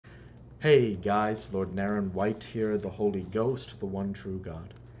Hey guys, Lord Naren White here, the Holy Ghost, the one true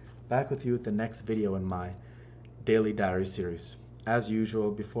God. Back with you with the next video in my daily diary series. As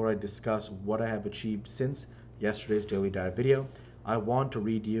usual, before I discuss what I have achieved since yesterday's daily diary video, I want to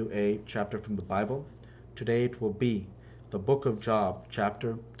read you a chapter from the Bible. Today it will be the book of Job,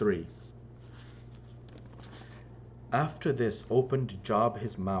 chapter 3. After this opened Job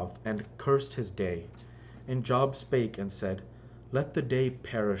his mouth, and cursed his day. And Job spake and said, Let the day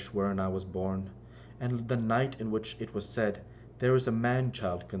perish wherein I was born, and the night in which it was said, There is a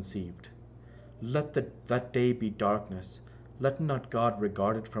man-child conceived. Let that day be darkness, let not God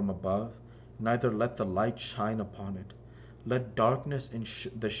regard it from above, neither let the light shine upon it. Let darkness and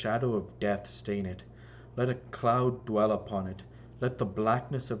the shadow of death stain it. Let a cloud dwell upon it. Let the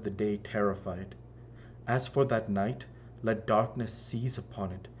blackness of the day terrify it. As for that night, let darkness seize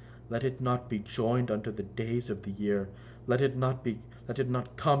upon it. Let it not be joined unto the days of the year. Let it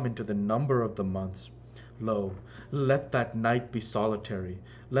not come into the number of the months. Lo, let that night be solitary.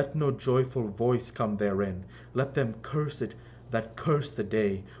 Let no joyful voice come therein. Let them curse it that curse the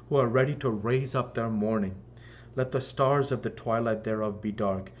day, who are ready to raise up their mourning. Let the stars of the twilight thereof be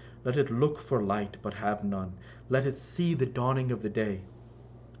dark. Let it look for light, but have none. Let it see the dawning of the day,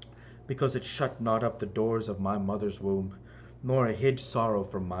 because it shut not up the doors of my mother's womb, nor hid sorrow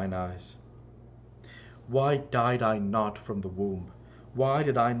from mine eyes. Why died I not from the womb? Why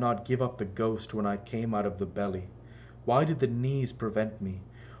did I not give up the ghost when I came out of the belly? Why did the knees prevent me?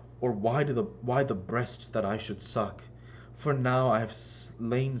 Or why the breasts that I should suck? For now I have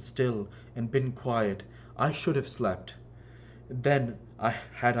lain still and been quiet. I should have slept. Then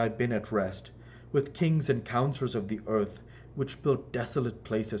had I been at rest, with kings and counselors of the earth, which built desolate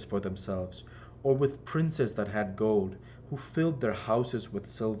places for themselves, or with princes that had gold, who filled their houses with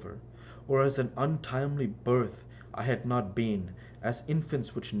silver. Or as an untimely birth I had not been, as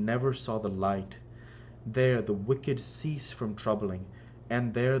infants which never saw the light. There the wicked cease from troubling,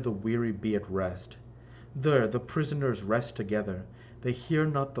 and there the weary be at rest. There the prisoners rest together, they hear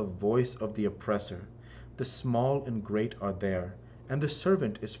not the voice of the oppressor. The small and great are there, and the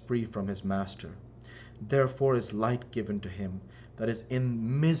servant is free from his master. Therefore is light given to him that is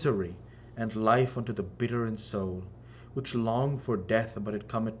in misery, and life unto the bitter in soul, which long for death, but it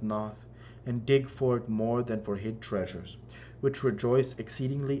cometh not, and dig for it more than for hid treasures, which rejoice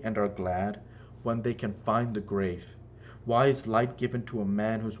exceedingly and are glad when they can find the grave. Why is light given to a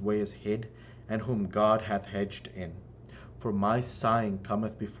man whose way is hid, and whom God hath hedged in? For my sighing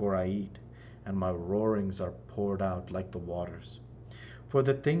cometh before I eat, and my roarings are poured out like the waters. For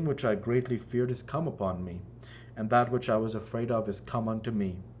the thing which I greatly feared is come upon me, and that which I was afraid of is come unto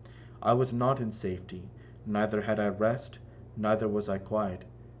me. I was not in safety, neither had I rest, neither was I quiet,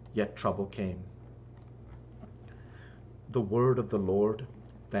 yet trouble came. The word of the Lord,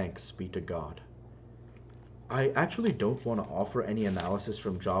 thanks be to God. I actually don't want to offer any analysis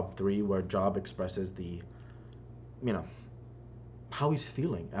from Job 3 where Job expresses you know, how he's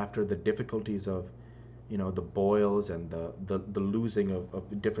feeling after the difficulties of the boils and the losing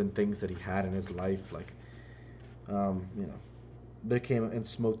of different things that he had in his life, like um, you know they came and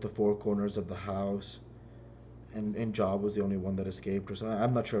smote the four corners of the house, and Job was the only one that escaped, or so.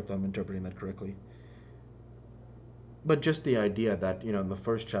 I'm not sure if I'm interpreting that correctly, but just the idea that in the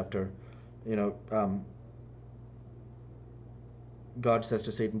first chapter, you know um, God says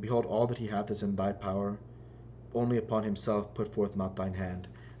to Satan, Behold, all that he hath is in thy power, only upon himself put forth not thine hand.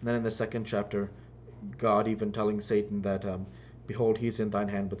 And then in the second chapter, God even telling Satan that, Behold, he is in thine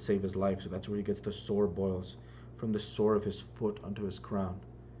hand, but save his life. So that's where he gets the sore boils, from the sore of his foot unto his crown.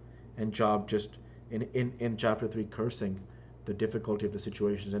 And Job just, in chapter 3, cursing the difficulty of the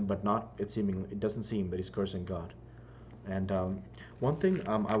situations in, but not, it doesn't seem that he's cursing God. And one thing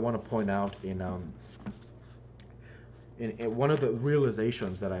I want to point out in one of the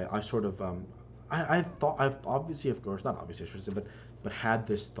realizations that I sort of I thought, I've obviously, of course, not obviously, but had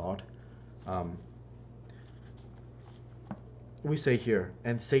this thought. Um, we say here,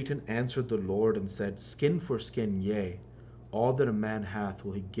 and Satan answered the Lord and said, Skin for skin, yea, all that a man hath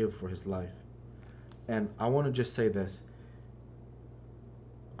will he give for his life. And I want to just say this.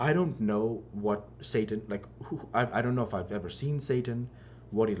 I don't know what Satan, like, I don't know if I've ever seen Satan,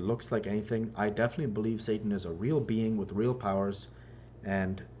 what he looks like, anything. I definitely believe Satan is a real being with real powers,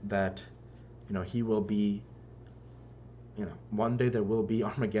 and that he will be, one day there will be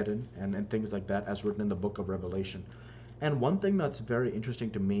Armageddon and things like that, as written in the book of Revelation. And one thing that's very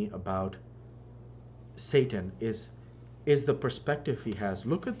interesting to me about Satan is the perspective he has.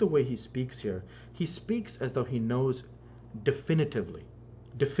 Look at the way he speaks here. He speaks as though he knows definitively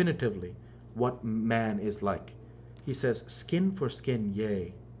what man is like. He says, Skin for skin,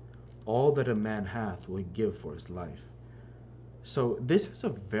 yea, all that a man hath will he give for his life. So this is a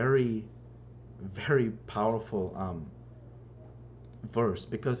very, very powerful verse,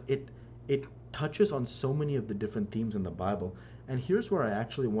 because it touches on so many of the different themes in the Bible. And here's where I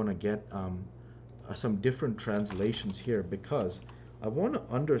actually want to get some different translations here, because I want to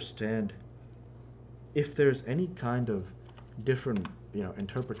understand if there's any kind of different,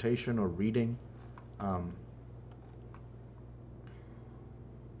 interpretation or reading. Um,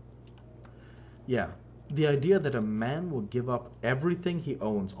 yeah, the idea that a man will give up everything he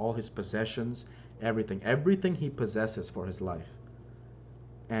owns, all his possessions, everything he possesses for his life.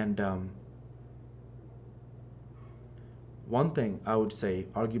 And one thing I would say,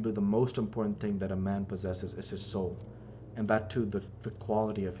 arguably the most important thing that a man possesses, is his soul, and that too, the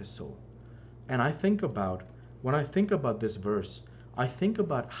quality of his soul. And when I think about this verse, I think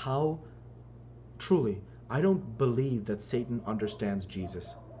about how truly I don't believe that Satan understands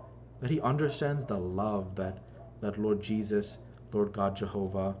Jesus, that he understands the love that Lord Jesus, Lord God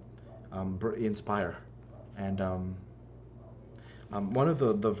Jehovah, inspire. And one of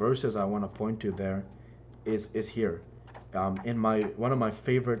the verses I want to point to there is here, in one of my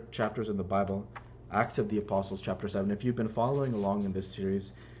favorite chapters in the Bible, Acts of the Apostles, chapter 7. If you've been following along in this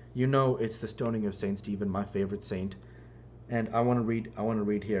series, you know it's the stoning of Saint Stephen, my favorite saint. And I want to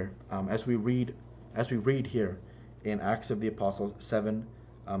read here, as we read here in Acts of the Apostles 7,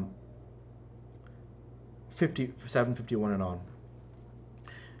 51 and on.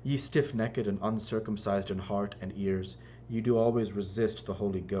 Ye stiff-necked and uncircumcised in heart and ears, ye do always resist the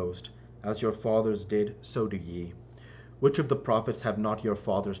Holy Ghost. As your fathers did, so do ye. Which of the prophets have not your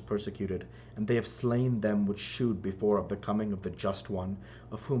fathers persecuted? And they have slain them which shewed before of the coming of the Just One,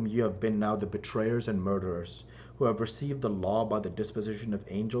 of whom ye have been now the betrayers and murderers, who have received the law by the disposition of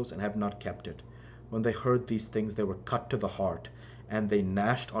angels, and have not kept it. When they heard these things, they were cut to the heart, and they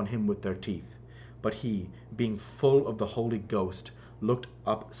gnashed on him with their teeth. But he, being full of the Holy Ghost, looked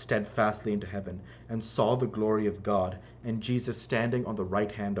up steadfastly into heaven, and saw the glory of God, and Jesus standing on the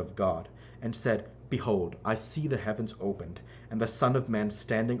right hand of God, and said, Behold, I see the heavens opened, and the Son of Man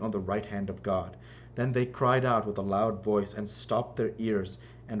standing on the right hand of God. Then they cried out with a loud voice, and stopped their ears,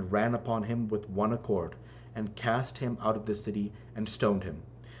 and ran upon him with one accord, and cast him out of the city, and stoned him.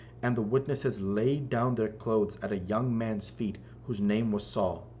 And the witnesses laid down their clothes at a young man's feet, whose name was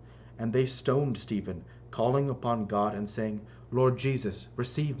Saul. And they stoned Stephen, calling upon God, and saying, Lord Jesus,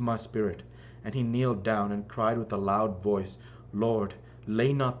 receive my spirit. And he kneeled down, and cried with a loud voice, Lord,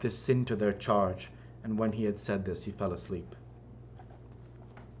 lay not this sin to their charge. And when he had said this, he fell asleep.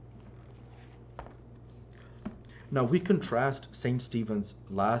 Now we contrast St. Stephen's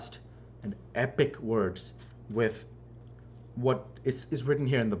last and epic words with what is written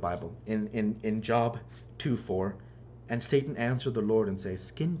here in the Bible, in Job 2:4. And Satan answered the Lord and say,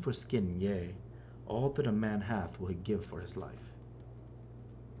 Skin for skin, yea, all that a man hath will he give for his life.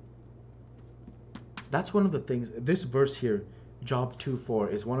 That's one of the things, this verse here, Job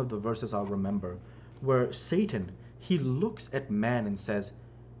 2:4, is one of the verses I'll remember, where Satan, he looks at man and says,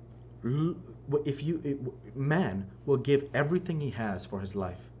 man will give everything he has for his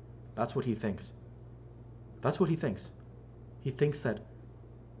life. That's what he thinks. That's what he thinks. He thinks that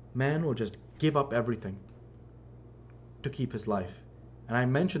man will just give up everything to keep his life. And I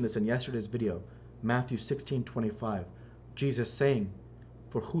mentioned this in yesterday's video, Matthew 16:25, Jesus saying,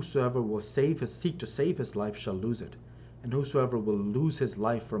 For whosoever will seek to save his life shall lose it, and whosoever will lose his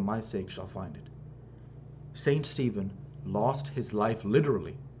life for my sake shall find it. Saint Stephen lost his life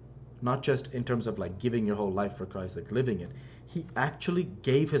literally, not just in terms of like giving your whole life for Christ, like living it. He actually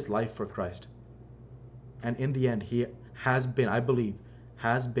gave his life for Christ. And in the end, he has been, I believe,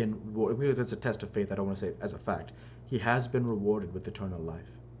 because it's a test of faith, I don't want to say it as a fact, he has been rewarded with eternal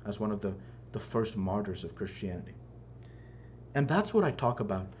life as one of the first martyrs of Christianity. And that's what I talk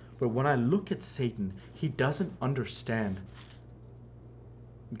about, where when I look at Satan, he doesn't understand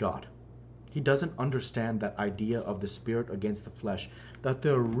God. He doesn't understand that idea of the spirit against the flesh, that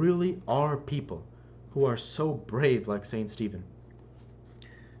there really are people who are so brave like Saint Stephen.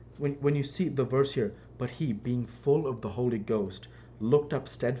 When you see the verse here, but he, being full of the Holy Ghost, looked up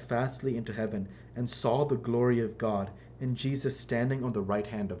steadfastly into heaven, and saw the glory of God, and Jesus standing on the right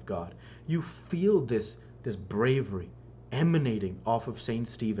hand of God. You feel this bravery emanating off of Saint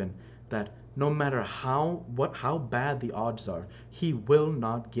Stephen, that no matter how bad the odds are, he will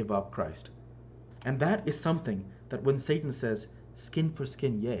not give up Christ. And that is something that when Satan says, skin for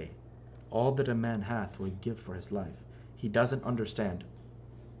skin, yea, all that a man hath will he give for his life, he doesn't understand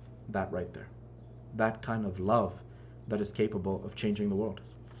that right there. That kind of love that is capable of changing the world.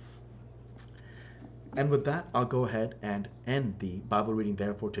 And with that, I'll go ahead and end the Bible reading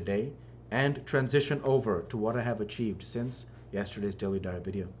there for today and transition over to what I have achieved since yesterday's Daily Diary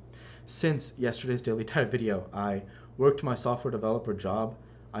video. Since yesterday's Daily Diary video, I worked my software developer job.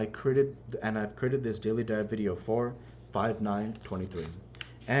 I've created this Daily Diary video for 5/9/23.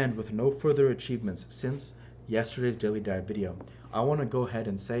 And with no further achievements since yesterday's Daily Diary video, I want to go ahead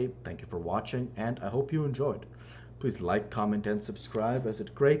and say thank you for watching, and I hope you enjoyed. Please like, comment, and subscribe, as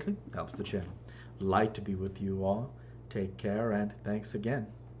it greatly helps the channel. Light to be with you all. Take care, and thanks again.